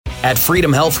At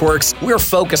Freedom HealthWorks, we're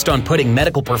focused on putting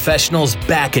medical professionals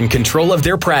back in control of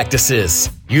their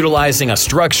practices. Utilizing a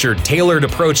structured, tailored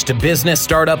approach to business,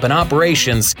 startup, and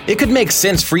operations, it could make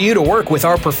sense for you to work with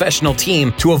our professional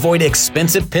team to avoid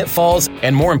expensive pitfalls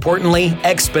and, more importantly,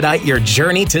 expedite your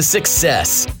journey to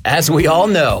success. As we all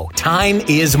know, time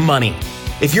is money.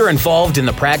 If you're involved in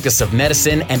the practice of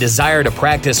medicine and desire to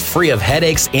practice free of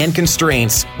headaches and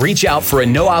constraints, reach out for a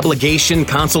no-obligation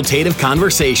consultative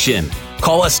conversation.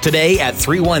 Call us today at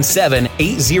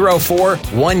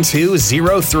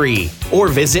 317-804-1203 or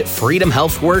visit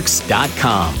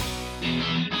freedomhealthworks.com.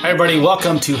 Hi, everybody.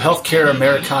 Welcome to Healthcare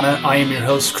Americana. I am your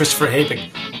host, Christopher Habig,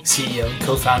 CEO and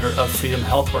co-founder of Freedom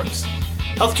HealthWorks.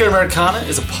 Healthcare Americana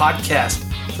is a podcast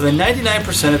for the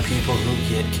 99% of people who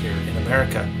get care in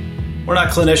America. We're not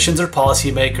clinicians or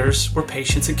policymakers. We're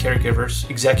patients and caregivers,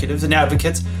 executives and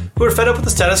advocates who are fed up with the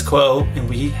status quo, and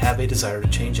we have a desire to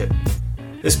change it.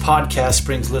 This podcast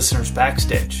brings listeners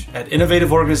backstage at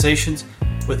innovative organizations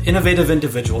with innovative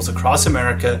individuals across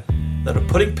America that are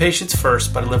putting patients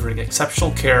first by delivering exceptional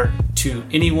care to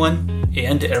anyone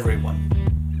and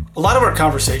everyone. A lot of our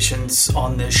conversations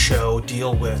on this show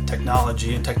deal with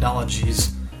technology and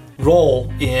technology's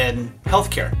role in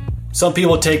healthcare. Some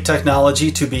people take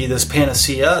technology to be this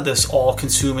panacea, this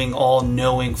all-consuming,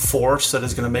 all-knowing force that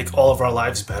is going to make all of our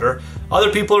lives better. Other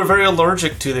people are very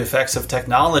allergic to the effects of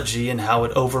technology and how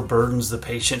it overburdens the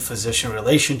patient-physician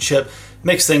relationship,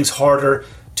 makes things harder,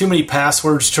 too many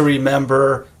passwords to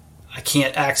remember. I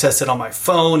can't access it on my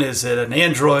phone. Is it an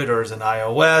Android or is it an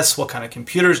iOS? What kind of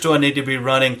computers do I need to be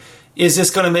running? Is this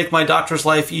going to make my doctor's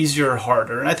life easier or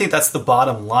harder? And I think that's the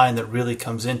bottom line that really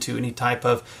comes into any type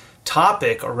of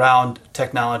topic around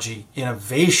technology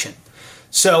innovation.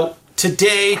 So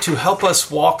today, to help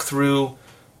us walk through,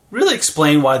 really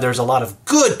explain why there's a lot of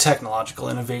good technological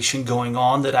innovation going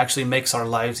on that actually makes our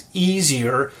lives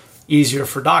easier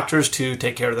for doctors to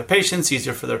take care of their patients,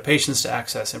 easier for their patients to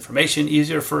access information,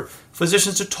 easier for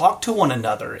physicians to talk to one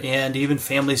another, and even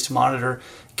families to monitor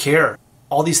care.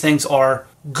 All these things are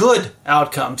good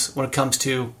outcomes when it comes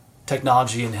to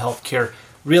technology and healthcare.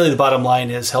 Really, the bottom line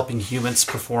is helping humans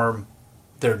perform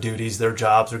their duties, their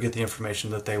jobs, or get the information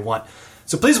that they want.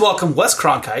 So please welcome Wes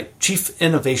Cronkite, Chief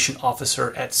Innovation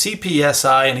Officer at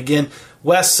CPSI. And again,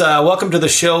 Wes, welcome to the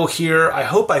show here. I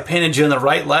hope I painted you in the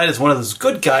right light as one of those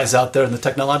good guys out there in the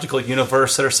technological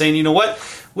universe that are saying, you know what,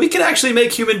 we can actually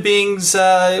make human beings,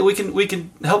 we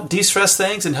can help de-stress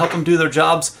things and help them do their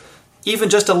jobs even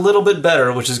just a little bit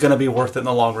better, which is going to be worth it in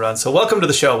the long run. So welcome to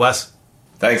the show, Wes.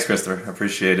 Thanks, Christopher. I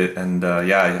appreciate it, and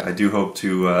I do hope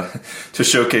to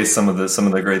showcase some of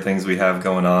the great things we have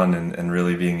going on, and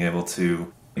really being able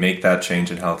to make that change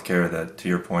in healthcare that, to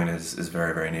your point, is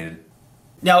very, very needed.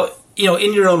 Now,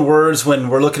 in your own words, when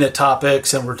we're looking at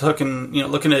topics and we're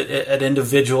looking at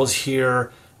individuals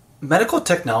here, medical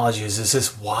technology is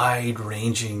this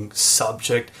wide-ranging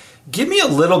subject. Give me a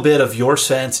little bit of your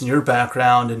sense and your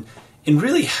background, and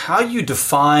really how you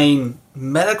define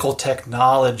medical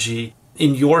technology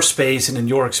in your space and in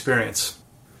your experience.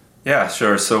 Yeah,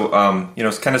 sure. So,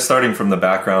 it's kind of starting from the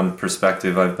background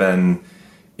perspective. I've been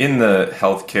in the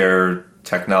healthcare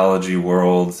technology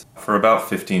world for about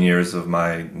 15 years of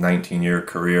my 19-year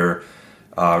career.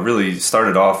 Really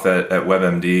started off at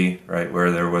WebMD, right,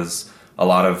 where there was a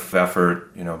lot of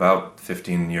effort, about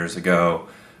 15 years ago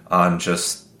on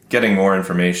just getting more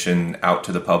information out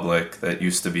to the public that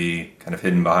used to be kind of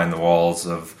hidden behind the walls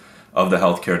of the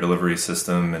healthcare delivery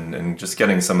system, and just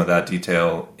getting some of that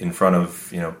detail in front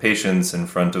of patients, in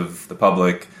front of the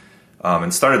public,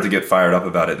 and started to get fired up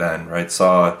about it then, right?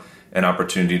 Saw an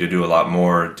opportunity to do a lot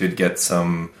more, did get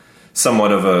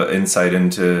somewhat of a insight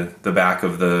into the back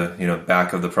of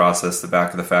the process, the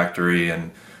back of the factory,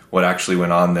 and what actually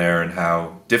went on there and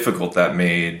how difficult that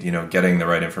made, getting the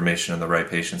right information and the right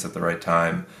patients at the right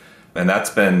time. And that's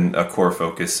been a core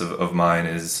focus of mine,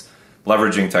 is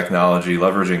leveraging technology,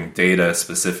 leveraging data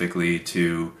specifically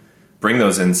to bring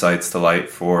those insights to light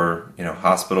for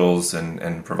hospitals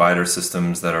and provider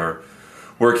systems that are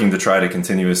working to try to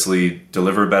continuously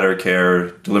deliver better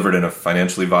care, delivered in a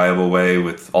financially viable way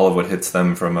with all of what hits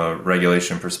them from a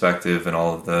regulation perspective and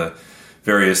all of the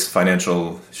various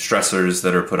financial stressors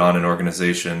that are put on an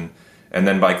organization. And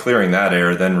then by clearing that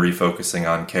air, then refocusing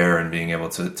on care and being able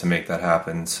to make that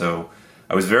happen. So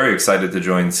I was very excited to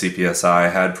join CPSI. I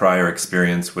had prior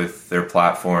experience with their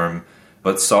platform,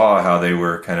 but saw how they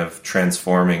were kind of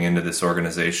transforming into this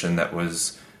organization that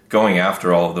was going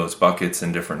after all of those buckets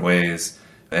in different ways.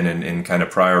 And in kind of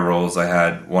prior roles, I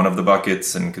had one of the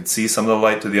buckets and could see some of the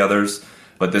light to the others.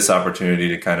 But this opportunity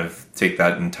to kind of take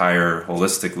that entire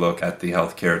holistic look at the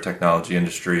healthcare technology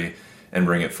industry and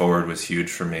bring it forward was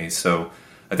huge for me. So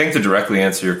I think to directly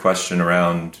answer your question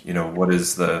around, what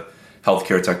is the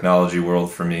healthcare technology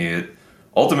world for me, it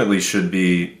ultimately should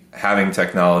be having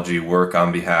technology work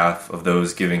on behalf of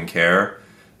those giving care.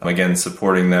 Again,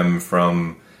 supporting them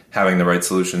from having the right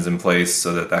solutions in place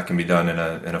so that can be done in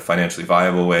a financially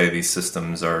viable way. These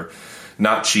systems are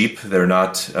not cheap. They're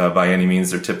not by any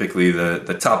means. They're typically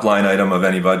the top line item of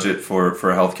any budget for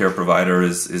a healthcare provider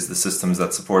is the systems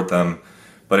that support them.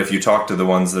 But if you talk to the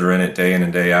ones that are in it day in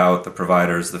and day out, the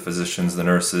providers, the physicians, the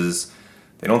nurses,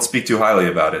 they don't speak too highly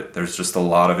about it. There's just a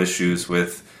lot of issues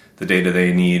with the data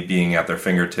they need being at their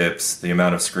fingertips, the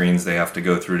amount of screens they have to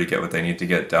go through to get what they need to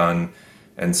get done.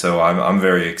 And so I'm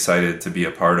very excited to be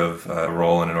a part of a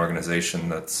role in an organization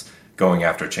that's going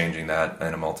after changing that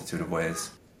in a multitude of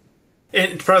ways.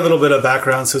 And for a little bit of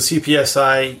background, so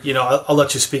CPSI, I'll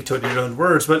let you speak to it in your own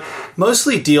words, but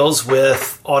mostly deals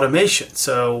with automation.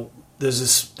 So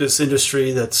there's this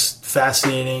industry that's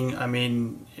fascinating. I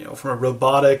mean, from a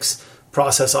robotics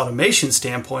process automation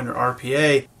standpoint, or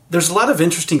RPA, there's a lot of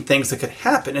interesting things that could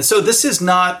happen. And so this is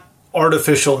not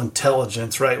artificial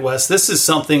intelligence, right, Wes? This is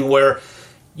something where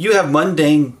you have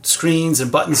mundane screens and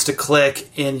buttons to click,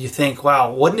 and you think,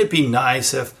 wow, wouldn't it be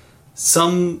nice if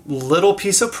some little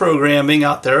piece of programming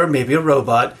out there, maybe a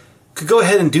robot, could go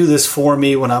ahead and do this for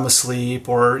me when I'm asleep,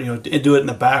 or do it in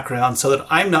the background, so that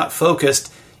I'm not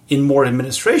focused in more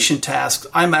administration tasks.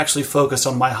 I'm actually focused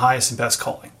on my highest and best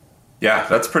calling. Yeah,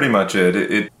 that's pretty much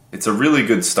it. It's a really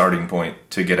good starting point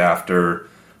to get after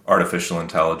artificial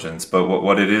intelligence. But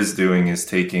what it is doing is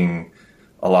taking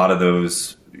a lot of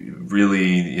those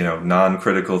really,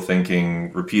 non-critical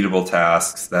thinking, repeatable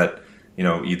tasks that,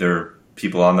 either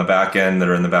people on the back end that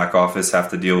are in the back office have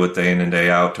to deal with day in and day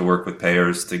out to work with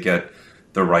payers to get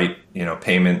the right,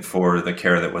 payment for the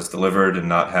care that was delivered, and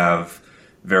not have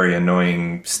very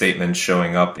annoying statements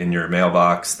showing up in your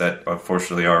mailbox that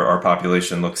unfortunately our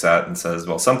population looks at and says,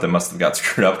 well, something must have got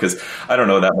screwed up because I don't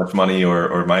know that much money,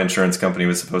 or my insurance company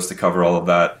was supposed to cover all of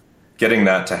that. Getting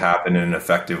that to happen in an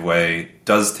effective way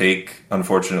does take,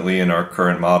 unfortunately, in our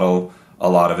current model, a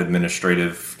lot of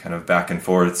administrative kind of back and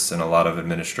forths and a lot of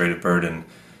administrative burden.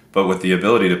 But with the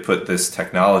ability to put this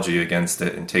technology against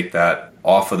it and take that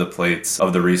off of the plates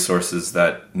of the resources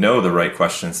that know the right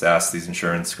questions to ask these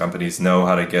insurance companies, know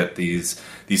how to get these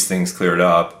things cleared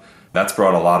up, that's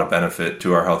brought a lot of benefit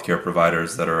to our healthcare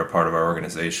providers that are a part of our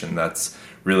organization. That's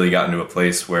really gotten to a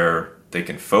place where they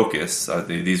can focus,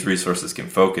 these resources can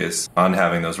focus on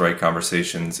having those right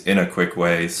conversations in a quick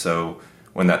way. So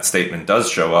when that statement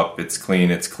does show up, it's clean,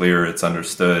 it's clear, it's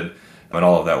understood. And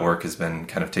all of that work has been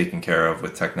kind of taken care of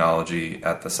with technology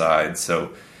at the side.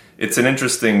 So it's an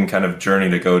interesting kind of journey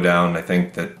to go down. I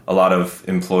think that a lot of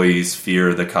employees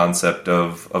fear the concept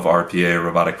of RPA,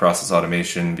 robotic process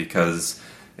automation, because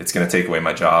it's going to take away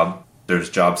my job. There's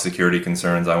job security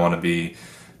concerns. I want to be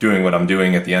doing what I'm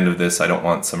doing at the end of this. I don't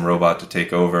want some robot to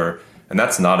take over. And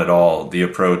that's not at all the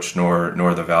approach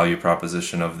nor the value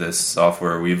proposition of this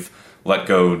software. We've let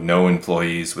go no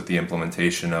employees with the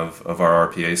implementation of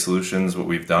our RPA solutions. What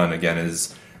we've done, again,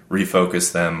 is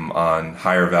refocus them on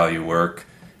higher value work,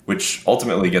 which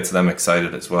ultimately gets them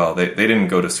excited as well. They didn't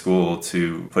go to school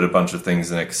to put a bunch of things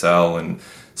in Excel and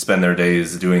spend their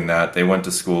days doing that. They went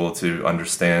to school to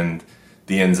understand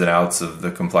the ins and outs of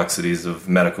the complexities of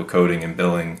medical coding and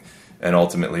billing, and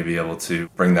ultimately be able to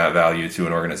bring that value to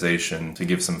an organization to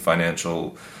give some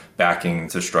financial backing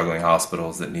to struggling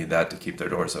hospitals that need that to keep their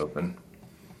doors open.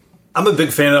 I'm a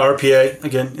big fan of RPA,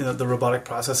 again, the robotic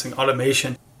processing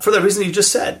automation, for the reason you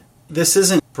just said. This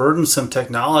isn't burdensome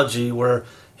technology where,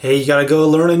 hey, you got to go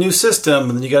learn a new system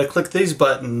and then you got to click these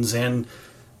buttons, and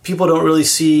people don't really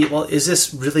see, well, is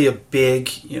this really a big,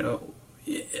 and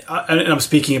I'm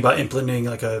speaking about implementing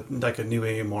like a new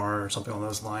AMR or something along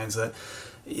those lines, that,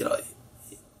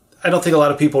 I don't think a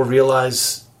lot of people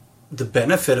realize the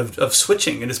benefit of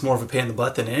switching, and it's more of a pain in the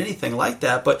butt than anything like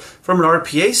that. But from an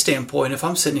RPA standpoint, if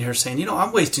I'm sitting here saying,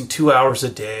 I'm wasting 2 hours a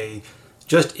day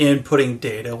just inputting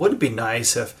data, wouldn't it be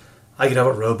nice if I could have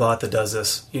a robot that does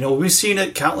this? We've seen it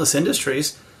in countless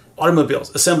industries,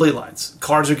 automobiles, assembly lines,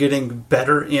 cars are getting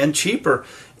better and cheaper.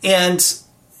 And,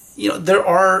 there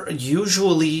are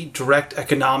usually direct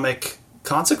economic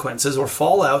consequences or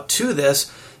fallout to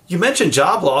this. You mentioned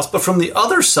job loss, but from the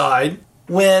other side,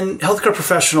 when healthcare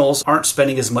professionals aren't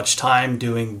spending as much time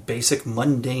doing basic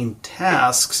mundane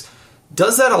tasks,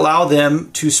 does that allow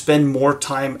them to spend more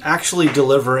time actually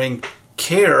delivering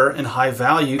care and high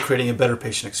value, creating a better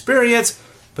patient experience,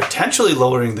 potentially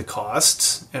lowering the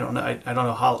costs? I don't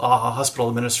know how hospital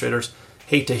administrators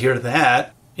hate to hear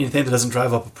that. anything that doesn't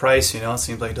drive up a price, it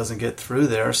seems like it doesn't get through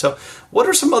there. So what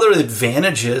are some other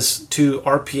advantages to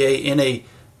RPA in a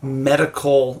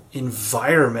medical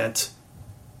environment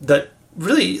that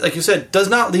really, like you said, does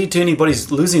not lead to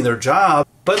anybody's losing their job,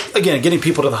 but again, getting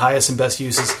people to the highest and best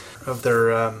uses of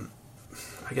their,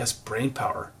 brain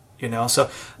power, So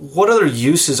what other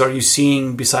uses are you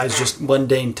seeing besides just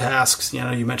mundane tasks?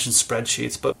 You mentioned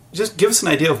spreadsheets, but just give us an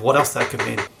idea of what else that could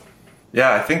mean.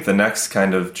 Yeah, I think the next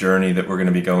kind of journey that we're going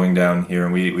to be going down here,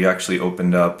 and we actually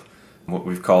opened up what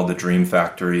we've called the Dream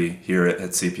Factory here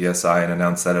at CPSI and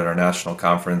announced that at our national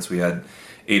conference. We had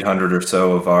 800 or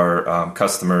so of our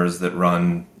customers that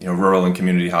run rural and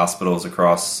community hospitals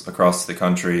across the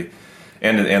country,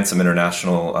 and some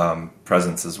international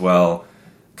presence as well,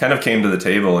 kind of came to the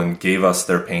table and gave us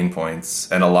their pain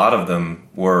points. And a lot of them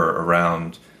were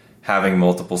around having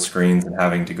multiple screens and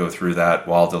having to go through that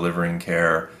while delivering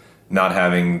care, not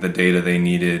having the data they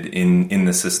needed in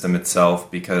the system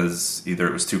itself because either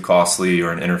it was too costly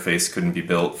or an interface couldn't be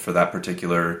built for that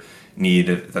particular need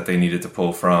that they needed to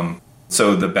pull from.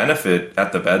 So the benefit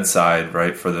at the bedside,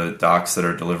 right, for the docs that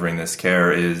are delivering this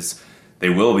care is they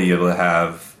will be able to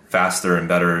have faster and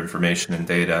better information and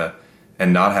data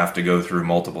and not have to go through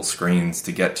multiple screens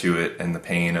to get to it, and the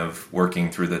pain of working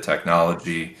through the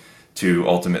technology to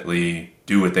ultimately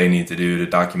do what they need to do to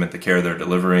document the care they're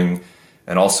delivering,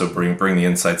 and also bring the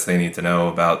insights they need to know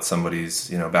about somebody's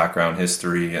background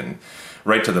history, and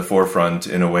right to the forefront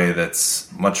in a way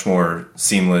that's much more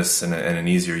seamless and an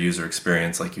easier user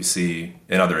experience like you see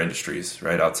in other industries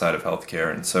right outside of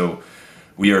healthcare. And so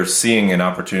we are seeing an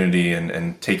opportunity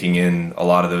and taking in a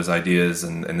lot of those ideas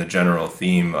and the general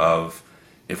theme of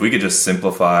if we could just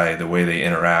simplify the way they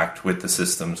interact with the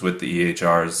systems, with the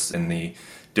EHRs and the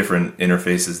different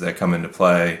interfaces that come into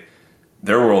play,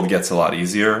 their world gets a lot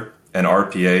easier. And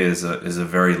RPA is a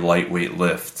very lightweight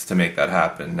lift to make that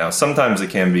happen. Now, sometimes it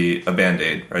can be a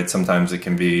Band-Aid, right? Sometimes it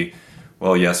can be,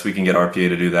 well, yes, we can get RPA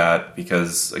to do that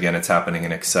because, again, it's happening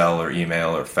in Excel or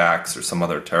email or fax or some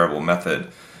other terrible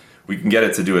method. We can get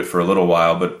it to do it for a little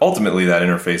while, but ultimately that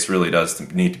interface really does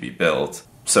need to be built.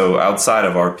 So outside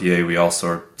of RPA, we also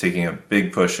are taking a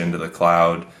big push into the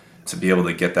cloud to be able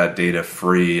to get that data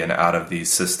free and out of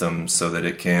these systems so that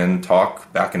it can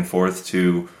talk back and forth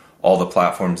to all the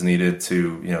platforms needed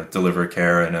to deliver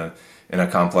care in a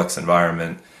complex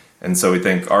environment. And so we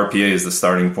think RPA is the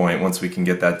starting point. Once we can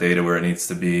get that data where it needs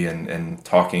to be and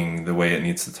talking the way it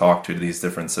needs to talk to these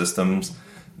different systems,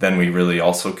 then we really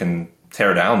also can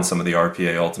tear down some of the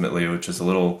RPA ultimately, which is a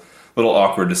little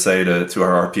awkward to say to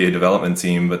our RPA development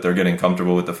team, but they're getting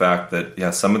comfortable with the fact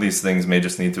that, some of these things may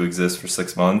just need to exist for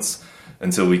 6 months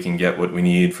until we can get what we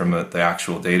need from the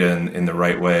actual data in the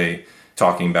right way,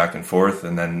 talking back and forth,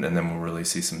 and then we'll really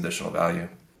see some additional value.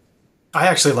 I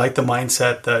actually like the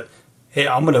mindset that, hey,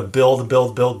 I'm going to build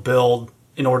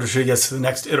in order to get to the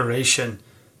next iteration.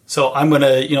 So I'm going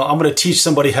to teach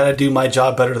somebody how to do my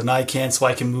job better than I can, so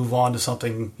I can move on to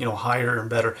something higher and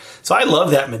better. So I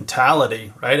love that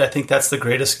mentality, right? I think that's the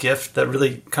greatest gift that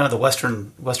really kind of the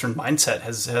Western mindset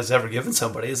has ever given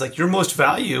somebody. Is like your most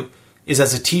value is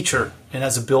as a teacher and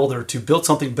as a builder to build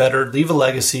something better, leave a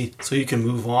legacy so you can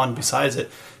move on besides it.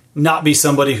 Not be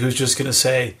somebody who's just going to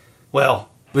say, well,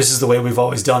 this is the way we've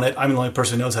always done it. I'm the only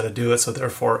person who knows how to do it, so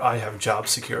therefore I have job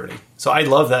security. So I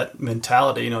love that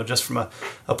mentality, just from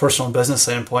a personal and business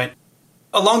standpoint.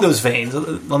 Along those veins,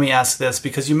 let me ask this,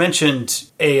 because you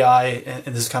mentioned AI, and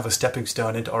this is kind of a stepping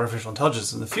stone into artificial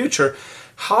intelligence in the future.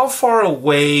 How far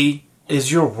away is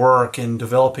your work in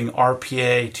developing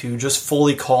RPA to just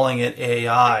fully calling it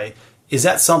AI? Is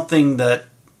that something that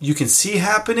you can see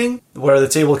happening, where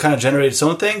it's able to kind of generate its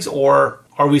own things, or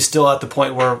are we still at the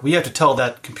point where we have to tell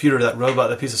that computer, that robot,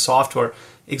 that piece of software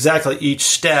exactly each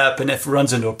step, and if it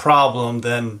runs into a problem,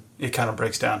 then it kind of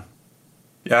breaks down?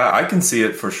 Yeah, I can see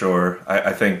it for sure.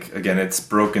 I think, again, it's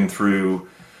broken through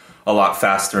a lot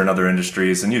faster in other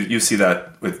industries, and you see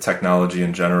that with technology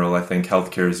in general. I think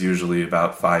healthcare is usually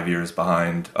about 5 years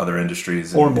behind other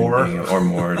industries, or more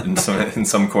in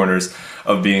some corners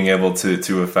of being able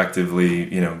to effectively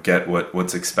get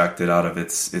what's expected out of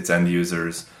its end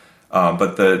users.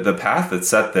 But the path that's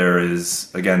set there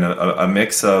is, again, a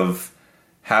mix of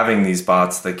having these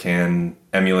bots that can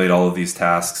emulate all of these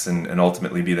tasks and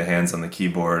ultimately be the hands on the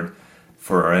keyboard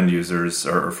for our end users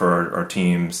or for our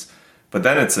teams. But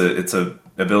then it's a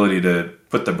ability to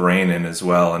put the brain in as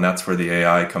well, and that's where the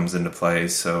AI comes into play.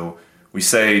 So we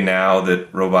say now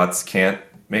that robots can't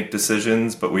make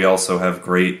decisions, but we also have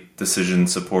great decision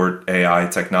support AI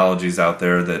technologies out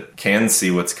there that can see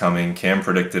what's coming, can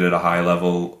predict it at a high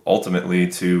level,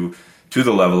 ultimately to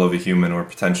the level of a human or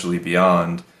potentially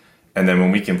beyond. And then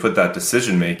when we can put that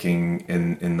decision making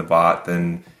in the bot,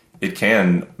 then it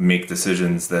can make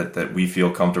decisions that we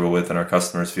feel comfortable with and our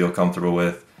customers feel comfortable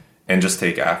with, and just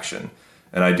take action.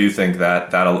 And I do think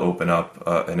that that'll open up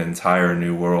an entire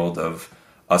new world of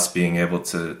us being able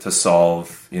to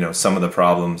solve, some of the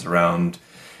problems around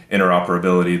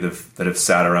interoperability that have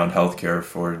sat around healthcare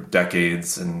for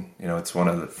decades. And, it's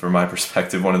from my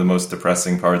perspective, one of the most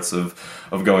depressing parts of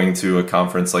going to a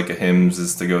conference like a HIMSS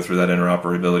is to go through that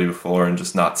interoperability before and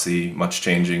just not see much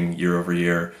changing year over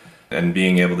year. And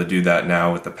being able to do that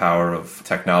now with the power of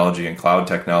technology and cloud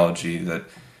technology that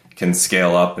can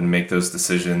scale up and make those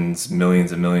decisions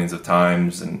millions and millions of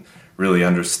times and really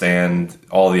understand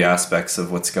all the aspects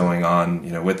of what's going on,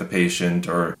 with the patient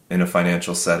or in a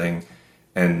financial setting,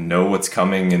 and know what's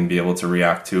coming and be able to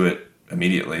react to it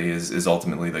immediately is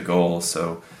ultimately the goal.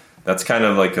 So that's kind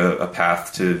of like a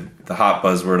path to the hot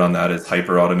buzzword on that is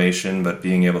hyper automation, but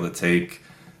being able to take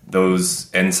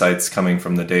those insights coming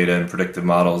from the data and predictive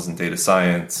models and data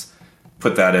science,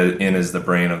 put that in as the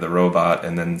brain of the robot,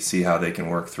 and then see how they can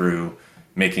work through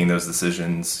making those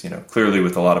decisions, clearly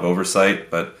with a lot of oversight.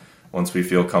 But once we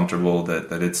feel comfortable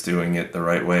that it's doing it the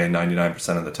right way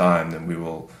 99% of the time, then we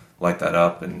will light that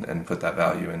up and put that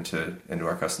value into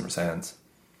our customers' hands.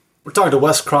 We're talking to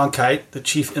Wes Cronkite, the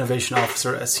Chief Innovation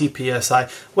Officer at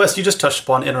CPSI. Wes, you just touched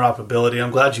upon interoperability.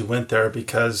 I'm glad you went there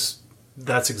because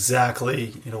that's exactly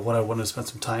what I wanted to spend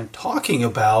some time talking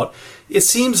about. It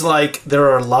seems like there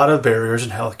are a lot of barriers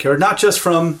in healthcare, not just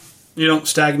from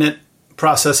stagnant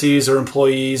processes or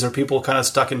employees or people kind of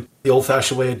stuck in the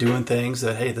old-fashioned way of doing things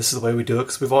that, hey, this is the way we do it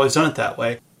because we've always done it that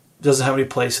way. It doesn't have any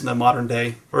place in the modern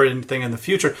day or anything in the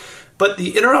future. But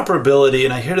the interoperability,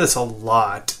 and I hear this a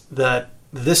lot, that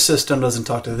this system doesn't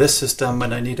talk to this system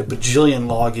and I need a bajillion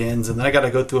logins and then I got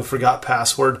to go through a forgot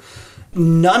password.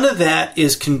 None of that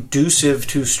is conducive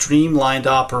to streamlined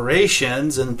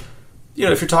operations. And,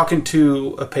 if you're talking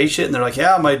to a patient and they're like,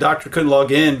 yeah, my doctor couldn't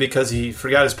log in because he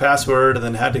forgot his password and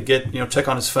then had to get, check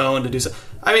on his phone to do so.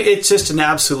 I mean, it's just an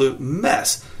absolute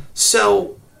mess.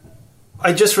 So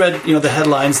I just read, the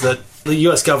headlines that the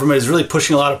U.S. government is really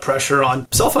pushing a lot of pressure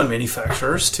on cell phone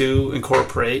manufacturers to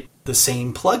incorporate the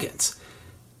same plugins.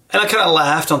 And I kind of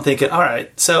laughed on thinking, all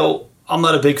right, so I'm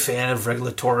not a big fan of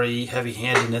regulatory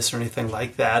heavy-handedness or anything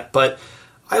like that, but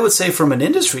I would say from an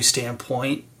industry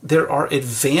standpoint, there are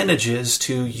advantages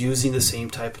to using the same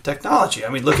type of technology. I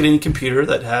mean, look at any computer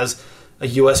that has a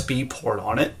USB port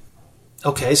on it.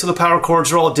 Okay, so the power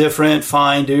cords are all different,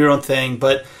 fine, do your own thing,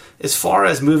 but as far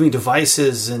as moving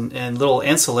devices and little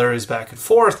ancillaries back and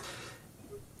forth,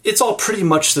 it's all pretty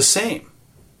much the same.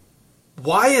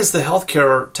 Why is the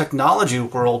healthcare technology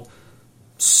world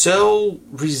so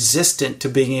resistant to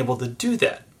being able to do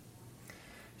that?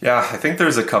 Yeah, I think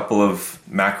there's a couple of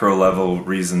macro level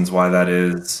reasons why that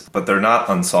is, but they're not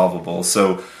unsolvable.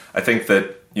 So I think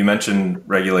that you mentioned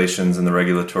regulations and the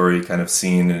regulatory kind of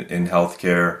scene in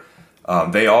healthcare.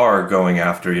 They are going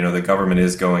after, the government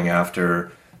is going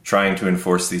after trying to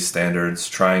enforce these standards,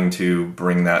 trying to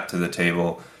bring that to the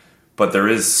table. But there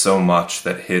is so much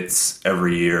that hits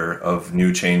every year of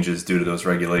new changes due to those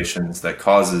regulations that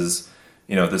causes,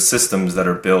 the systems that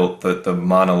are built, the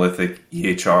monolithic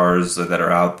EHRs that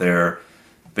are out there,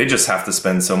 they just have to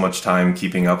spend so much time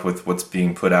keeping up with what's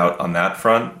being put out on that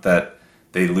front that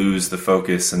they lose the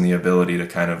focus and the ability to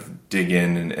kind of dig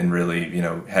in and really,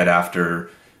 head after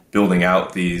building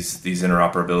out these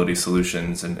interoperability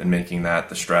solutions and making that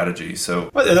the strategy. So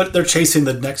they're chasing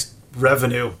the next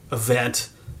revenue event.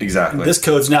 Exactly. And this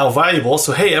code's now valuable.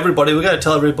 So, hey, everybody, we got to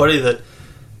tell everybody that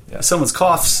if someone's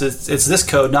coughs, it's this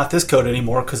code, not this code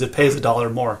anymore, because it pays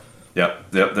 $1 more.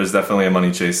 Yep. There's definitely a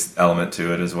money chase element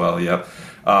to it as well. Yep.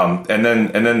 And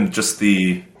then just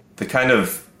the kind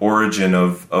of origin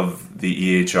of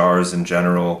the EHRs in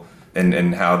general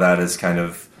and how that has kind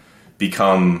of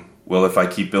become, well, if I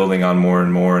keep building on more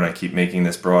and more and I keep making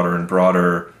this broader and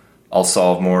broader, I'll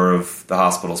solve more of the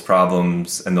hospital's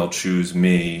problems and they'll choose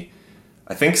me.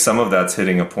 I think some of that's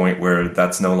hitting a point where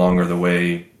that's no longer the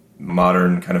way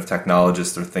modern kind of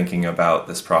technologists are thinking about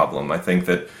this problem. I think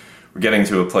that we're getting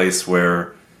to a place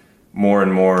where more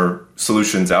and more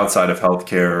solutions outside of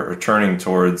healthcare are turning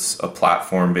towards a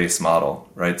platform-based model,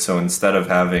 right? So instead of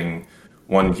having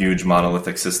one huge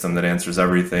monolithic system that answers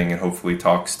everything and hopefully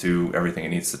talks to everything it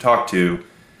needs to talk to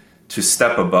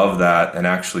step above that and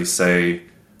actually say,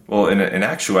 well, in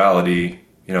actuality,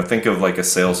 think of like a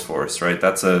Salesforce, right?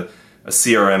 That's a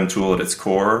CRM tool at its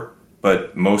core,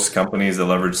 but most companies that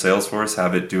leverage Salesforce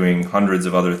have it doing hundreds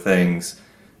of other things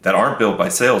that aren't built by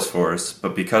Salesforce,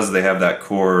 but because they have that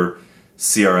core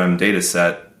CRM data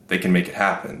set, they can make it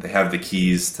happen. They have the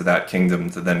keys to that kingdom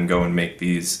to then go and make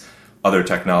these other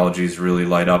technologies really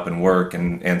light up and work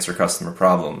and answer customer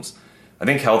problems. I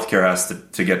think healthcare has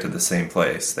to get to the same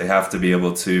place. They have to be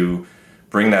able to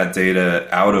bring that data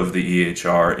out of the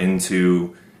EHR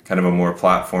into kind of a more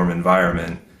platform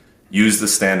environment, use the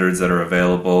standards that are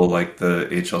available, like the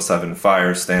HL7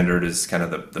 Fire standard is kind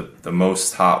of the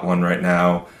most hot one right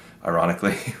now,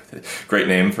 ironically. Great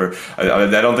name for, I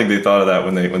don't think they thought of that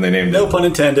when they named it. No pun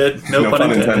intended. No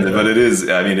pun intended. But it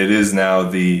is now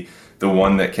the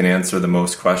one that can answer the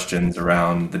most questions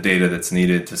around the data that's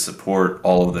needed to support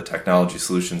all of the technology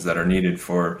solutions that are needed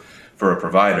for a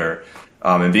provider.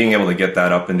 And being able to get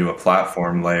that up into a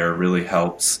platform layer really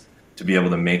helps to be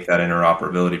able to make that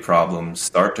interoperability problem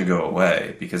start to go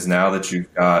away. Because now that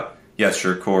you've got, yes,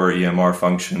 your core EMR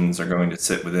functions are going to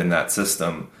sit within that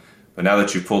system, but now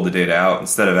that you pull the data out,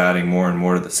 instead of adding more and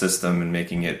more to the system and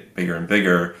making it bigger and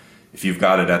bigger, if you've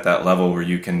got it at that level where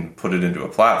you can put it into a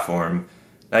platform,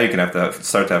 now you can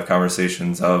start to have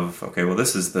conversations of, okay, well,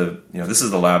 this is the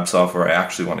lab software I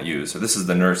actually want to use, or this is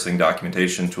the nursing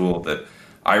documentation tool that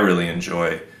I really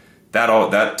enjoy.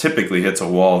 That typically hits a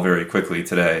wall very quickly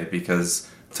today, because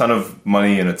a ton of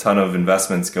money and a ton of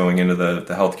investments going into the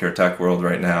healthcare tech world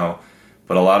right now,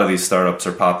 but a lot of these startups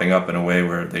are popping up in a way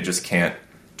where they just can't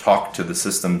talk to the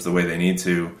systems the way they need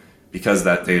to, because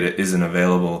that data isn't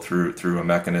available through a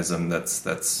mechanism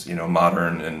that's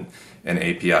modern and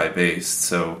API based.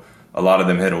 So a lot of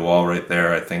them hit a wall right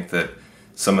there. I think that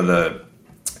some of the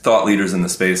thought leaders in the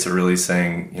space are really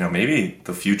saying, maybe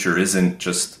the future isn't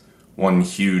just one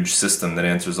huge system that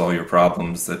answers all your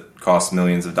problems that costs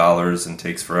millions of dollars and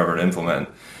takes forever to implement,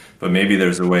 but maybe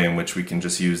there's a way in which we can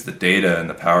just use the data and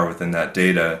the power within that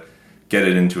data, get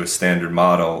it into a standard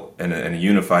model and a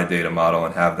unified data model,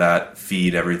 and have that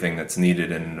feed everything that's needed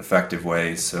in an effective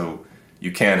way, so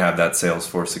you can have that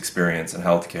Salesforce experience in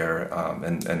healthcare,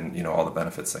 and all the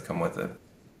benefits that come with it.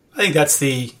 I think that's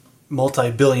the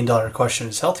multi-billion-dollar question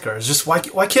is healthcare. Is just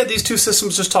why can't these two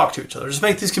systems just talk to each other? Just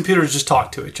make these computers just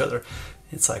talk to each other.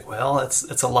 It's like, well,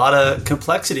 it's a lot of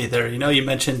complexity there. You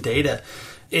mentioned data.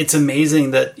 It's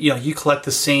amazing that you collect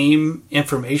the same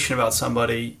information about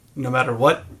somebody, no matter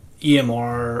what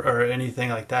EMR or anything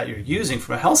like that you're using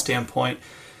from a health standpoint.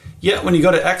 Yet when you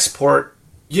go to export,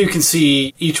 you can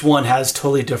see each one has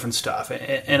totally different stuff.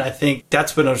 And I think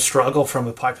that's been a struggle from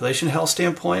a population health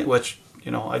standpoint, which,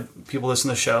 people listen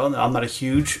to the show, and I'm not a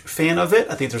huge fan of it.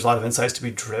 I think there's a lot of insights to be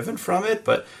driven from it,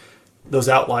 but those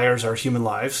outliers are human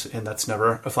lives, and that's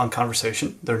never a fun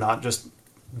conversation. They're not just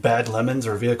bad lemons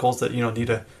or vehicles that, need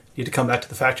to come back to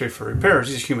the factory for repairs.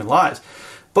 These are human lives.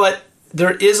 But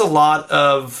there is a lot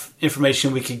of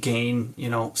information we could gain,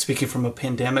 speaking from a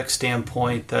pandemic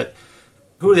standpoint, that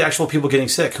who are the actual people getting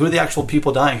sick? Who are the actual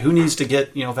people dying? Who needs to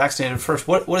get, vaccinated first?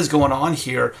 What is going on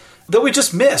here that we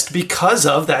just missed because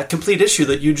of that complete issue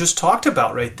that you just talked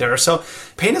about right there? So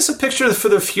paint us a picture for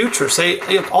the future. Say,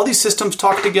 all these systems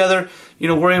talk together.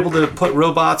 We're able to put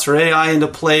robots or AI into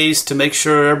place to make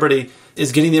sure everybody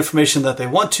is getting the information that they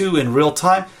want to in real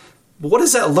time. What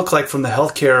does that look like from the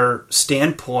healthcare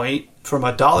standpoint, from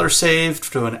a dollar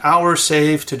saved to an hour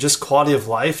saved to just quality of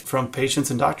life from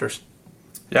patients and doctors?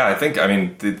 Yeah, I think,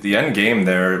 the end game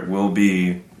there will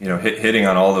be, hitting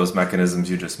on all those mechanisms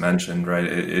you just mentioned, right?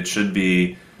 It should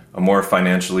be a more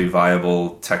financially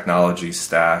viable technology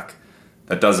stack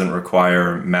that doesn't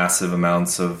require massive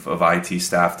amounts of IT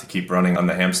staff to keep running on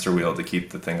the hamster wheel to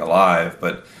keep the thing alive,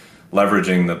 but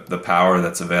leveraging the power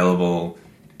that's available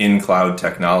in cloud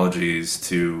technologies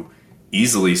to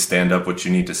easily stand up what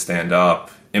you need to stand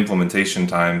up, implementation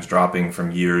times dropping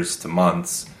from years to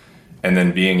months, and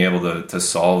then being able to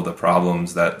solve the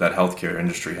problems that healthcare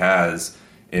industry has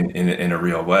in a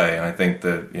real way. And I think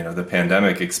the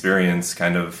pandemic experience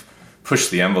kind of pushed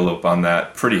the envelope on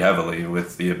that pretty heavily,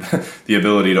 with the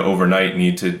ability to overnight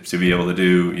need to be able to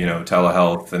do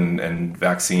telehealth and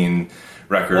vaccine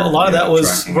record. Well, a lot of that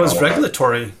was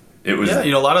regulatory. It was,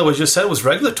 a lot of what you just said was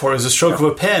regulatory. It was a stroke of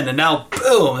a pen, and now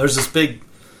boom, there's this big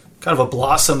kind of a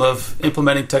blossom of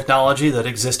implementing technology that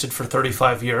existed for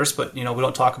 35 years, but we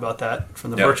don't talk about that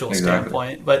from the virtual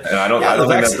standpoint. But and I don't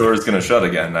think that door is going to shut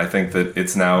again. I think that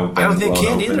it's now I don't think it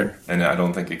can either, and I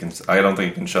don't think it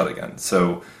can shut again.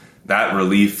 So that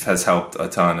relief has helped a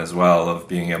ton as well, of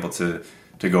being able to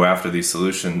go after these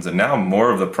solutions. And now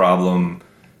more of the problem,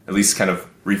 at least kind of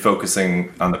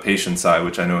refocusing on the patient side,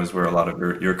 which I know is where a lot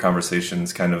of your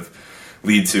conversations kind of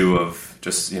lead to, of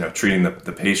just treating the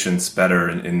patients better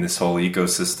in this whole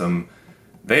ecosystem.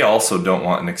 They also don't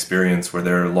want an experience where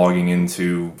they're logging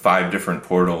into 5 different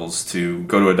portals to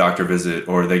go to a doctor visit,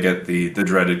 or they get the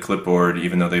dreaded clipboard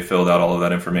even though they filled out all of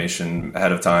that information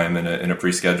ahead of time in a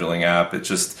pre-scheduling app. It's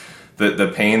just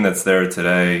the pain that's there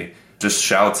today. just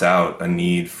shouts out a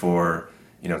need for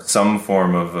some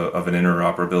form of an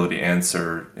interoperability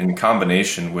answer in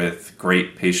combination with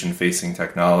great patient-facing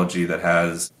technology that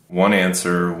has one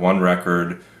answer, one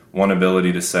record, one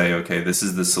ability to say, okay, this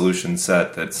is the solution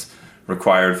set that's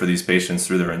required for these patients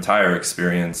through their entire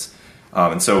experience.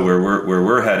 And so where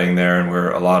we're heading there, and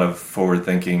where a lot of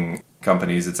forward-thinking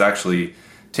companies, it's actually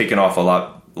taken off a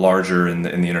lot larger in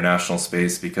the international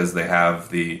space, because they have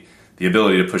the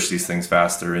ability to push these things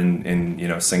faster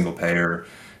in single payer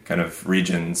kind of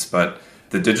regions. But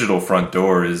the digital front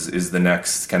door is the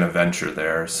next kind of venture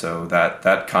there. So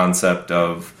that concept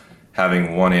of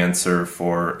having one answer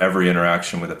for every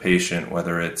interaction with a patient,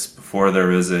 whether it's before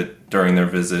their visit, during their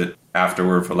visit,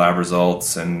 afterward for lab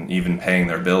results, and even paying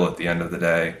their bill at the end of the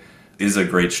day, is a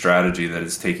great strategy that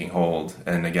is taking hold.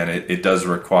 And again, it does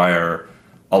require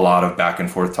a lot of back and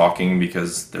forth talking,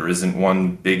 because there isn't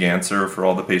one big answer for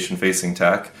all the patient-facing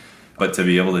tech. But to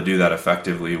be able to do that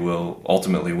effectively will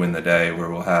ultimately win the day, where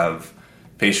we'll have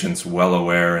patients well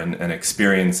aware and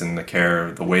experiencing the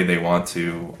care the way they want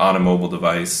to on a mobile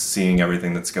device, seeing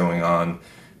everything that's going on,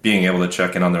 being able to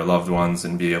check in on their loved ones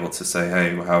and be able to say,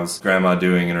 hey, how's grandma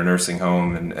doing in her nursing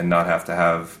home, and not have to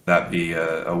have that be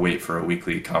a wait for a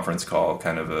weekly conference call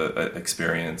kind of a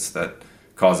experience that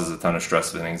causes a ton of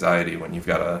stress and anxiety when you've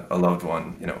got a loved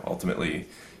one, ultimately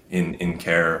in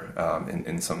care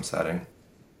in some setting.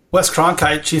 Wes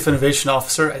Cronkite, Chief Innovation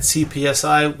Officer at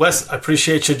CPSI. Wes, I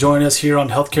appreciate you joining us here on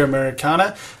Healthcare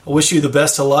Americana. I wish you the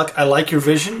best of luck. I like your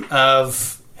vision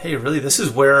of, hey, really, this is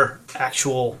where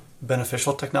actual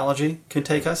beneficial technology can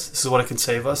take us. This is what it can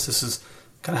save us. This is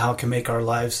kind of how it can make our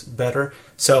lives better.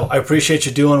 So I appreciate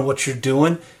you doing what you're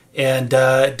doing. And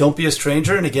don't be a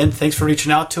stranger. And again, thanks for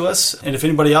reaching out to us. And if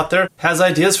anybody out there has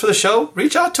ideas for the show,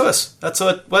 reach out to us. That's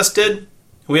what Wes did.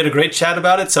 We had a great chat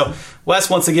about it. So, Wes,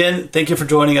 once again, thank you for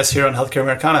joining us here on Healthcare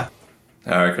Americana.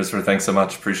 All right, Christopher, thanks so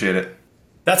much. Appreciate it.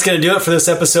 That's going to do it for this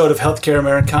episode of Healthcare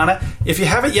Americana. If you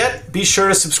haven't yet, be sure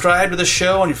to subscribe to the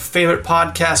show on your favorite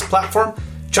podcast platform.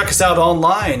 Check us out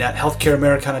online at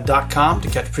healthcareamericana.com to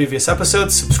catch previous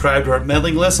episodes, subscribe to our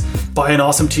mailing list, buy an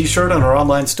awesome t-shirt on our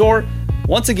online store.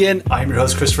 Once again, I'm your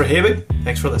host, Christopher Habig.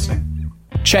 Thanks for listening.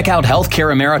 Check out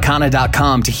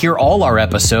healthcareamericana.com to hear all our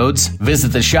episodes, visit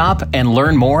the shop, and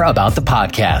learn more about the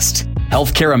podcast.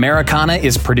 Healthcare Americana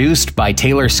is produced by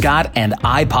Taylor Scott and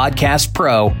iPodcast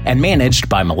Pro and managed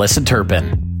by Melissa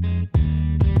Turpin.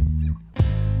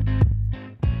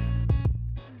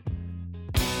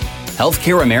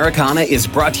 Healthcare Americana is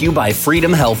brought to you by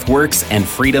Freedom HealthWorks and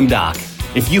Freedom Doc.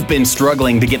 If you've been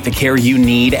struggling to get the care you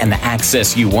need and the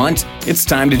access you want, it's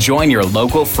time to join your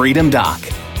local Freedom Doc.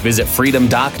 Visit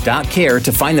freedomdoc.care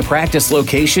to find the practice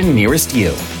location nearest you.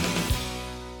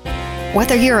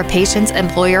 Whether you're a patient,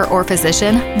 employer, or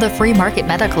physician, the Free Market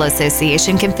Medical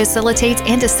Association can facilitate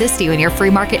and assist you in your free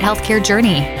market healthcare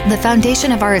journey. The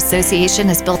foundation of our association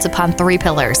is built upon 3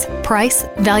 pillars: price,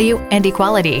 value, and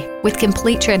equality, with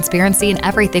complete transparency in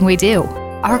everything we do.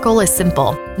 Our goal is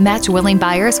simple: match willing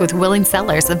buyers with willing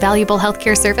sellers of valuable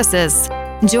healthcare services.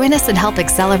 Join us and help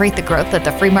accelerate the growth of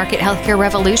the free market healthcare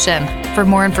revolution. For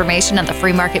more information on the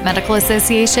Free Market Medical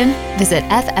Association, visit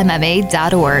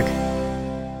fmma.org.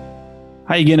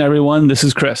 Hi again, everyone. This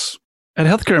is Chris. At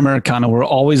Healthcare Americana, we're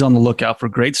always on the lookout for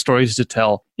great stories to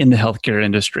tell in the healthcare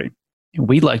industry. And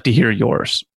we'd like to hear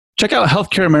yours. Check out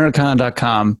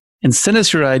healthcareamericana.com and send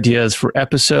us your ideas for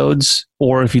episodes,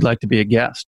 or if you'd like to be a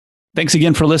guest. Thanks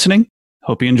again for listening.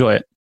 Hope you enjoy it.